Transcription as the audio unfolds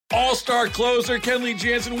All-star closer Kenley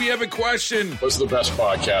Jansen, we have a question. What's the best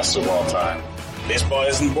podcast of all time? Baseball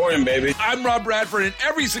isn't boring, baby. I'm Rob Bradford, and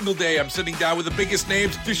every single day I'm sitting down with the biggest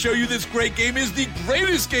names to show you this great game is the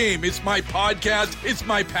greatest game. It's my podcast. It's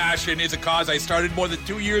my passion. It's a cause I started more than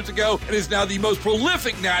 2 years ago and is now the most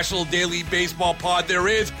prolific national daily baseball pod there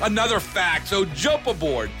is. Another fact. So jump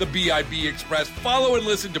aboard the BIB Express. Follow and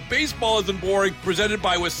listen to Baseball Isn't Boring, presented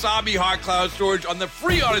by Wasabi Hot Cloud Storage on the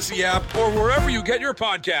free Odyssey app or wherever you get your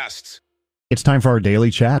podcasts. It's time for our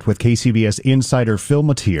daily chat with KCBS insider Phil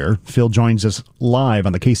Matier. Phil joins us live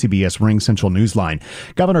on the KCBS Ring Central Newsline.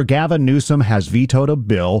 Governor Gavin Newsom has vetoed a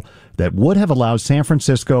bill that would have allowed San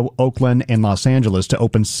Francisco, Oakland, and Los Angeles to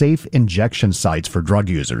open safe injection sites for drug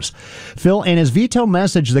users. Phil, in his veto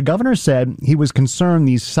message, the governor said he was concerned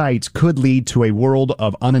these sites could lead to a world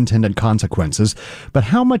of unintended consequences. But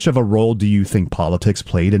how much of a role do you think politics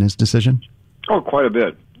played in his decision? Oh, quite a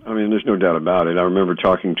bit. I mean, there's no doubt about it. I remember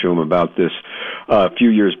talking to him about this a few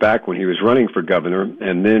years back when he was running for governor,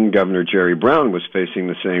 and then Governor Jerry Brown was facing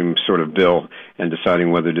the same sort of bill and deciding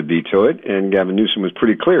whether to veto it. And Gavin Newsom was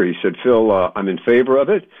pretty clear. He said, Phil, I'm in favor of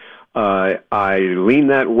it. I lean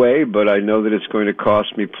that way, but I know that it's going to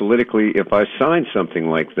cost me politically if I sign something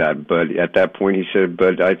like that. But at that point, he said,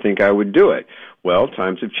 but I think I would do it. Well,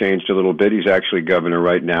 times have changed a little bit. He's actually governor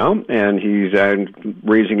right now, and he's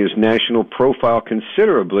raising his national profile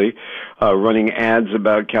considerably, running ads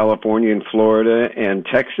about California and Florida and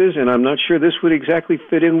Texas, and I'm not sure this would exactly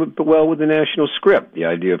fit in well with the national script. The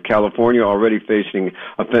idea of California already facing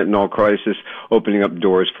a fentanyl crisis, opening up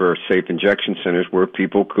doors for safe injection centers where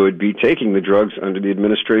people could be taking the drugs under the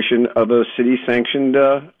administration of a city-sanctioned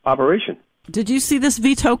operation. Did you see this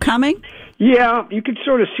veto coming? Yeah, you could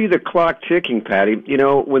sort of see the clock ticking, Patty. You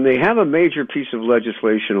know, when they have a major piece of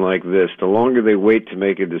legislation like this, the longer they wait to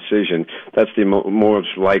make a decision, that's the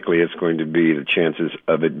most likely it's going to be the chances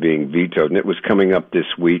of it being vetoed. And it was coming up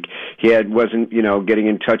this week. He wasn't getting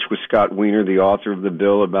in touch with Scott Wiener, the author of the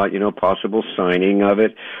bill, about, possible signing of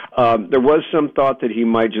it. There was some thought that he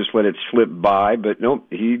might just let it slip by, but no,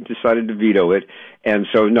 he decided to veto it. And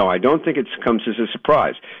so, no, I don't think it comes as a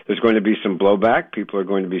surprise. There's going to be some blowback. People are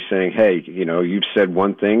going to be saying, hey, you've said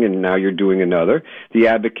one thing and now you're doing another. The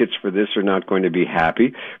advocates for this are not going to be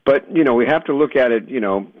happy. But, we have to look at it,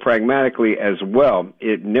 pragmatically as well.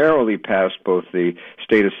 It narrowly passed both the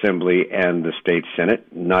state assembly and the state senate.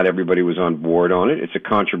 Not everybody was on board on it. It's a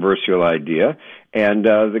controversial idea. And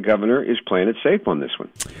the governor is playing it safe on this one.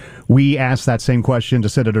 We asked that same question to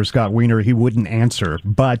Senator Scott Wiener. He wouldn't answer.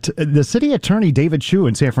 But the city attorney, David Chu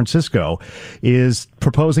in San Francisco, is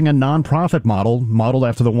proposing a nonprofit model modeled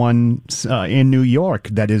after the one in New York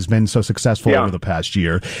that has been so successful over the past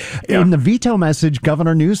year. Yeah. In the veto message,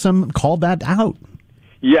 Governor Newsom called that out.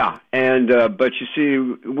 Yeah, and but you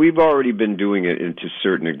see, we've already been doing it to a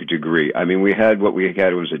certain degree. I mean, what we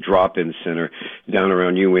had was a drop-in center down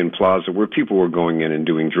around UN Plaza where people were going in and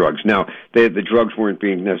doing drugs. Now, the drugs weren't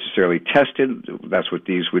being necessarily tested. That's what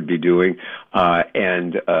these would be doing,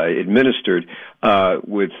 and administered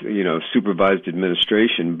with supervised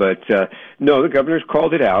administration. But no, the governor's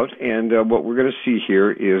called it out, and what we're going to see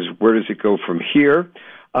here is where does it go from here?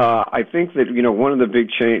 I think that, one of the big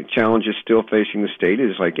challenges still facing the state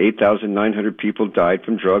is like 8,900 people died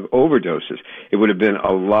from drug overdoses. It would have been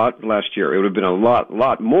a lot last year. It would have been a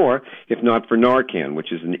lot more if not for Narcan,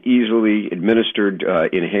 which is an easily administered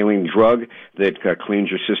inhaling drug that cleans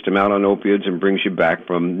your system out on opiates and brings you back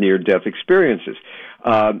from near-death experiences.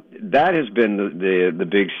 That has been the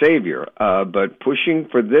big savior. But pushing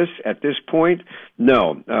for this at this point,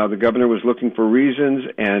 no. The governor was looking for reasons,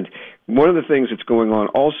 and one of the things that's going on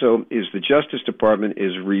also is the Justice Department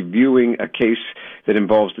is reviewing a case that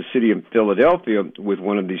involves the city of Philadelphia with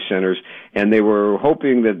one of these centers, and they were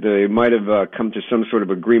hoping that they might have come to some sort of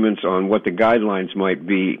agreements on what the guidelines might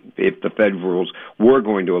be if the federal rules were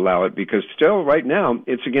going to allow it, because still right now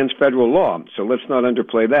it's against federal law. So let's not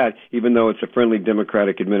underplay that. Even though it's a friendly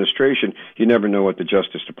Democratic administration, you never know what the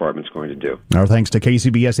Justice Department's going to do. Our thanks to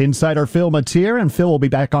KCBS insider Phil Matier, and Phil will be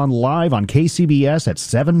back on live on KCBS at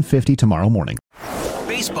 7:50 tomorrow morning.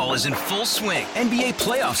 Baseball is in full swing. NBA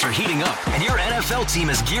playoffs are heating up, and your NFL team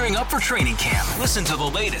is gearing up for training camp. Listen to the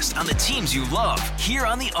latest on the teams you love here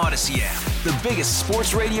on the Odyssey app. The biggest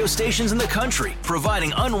sports radio stations in the country,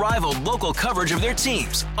 providing unrivaled local coverage of their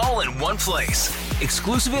teams, all in one place.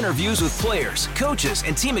 Exclusive interviews with players, coaches,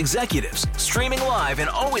 and team executives, streaming live and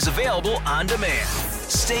always available on demand.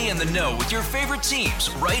 Stay in the know with your favorite teams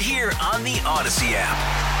right here on the Odyssey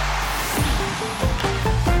app.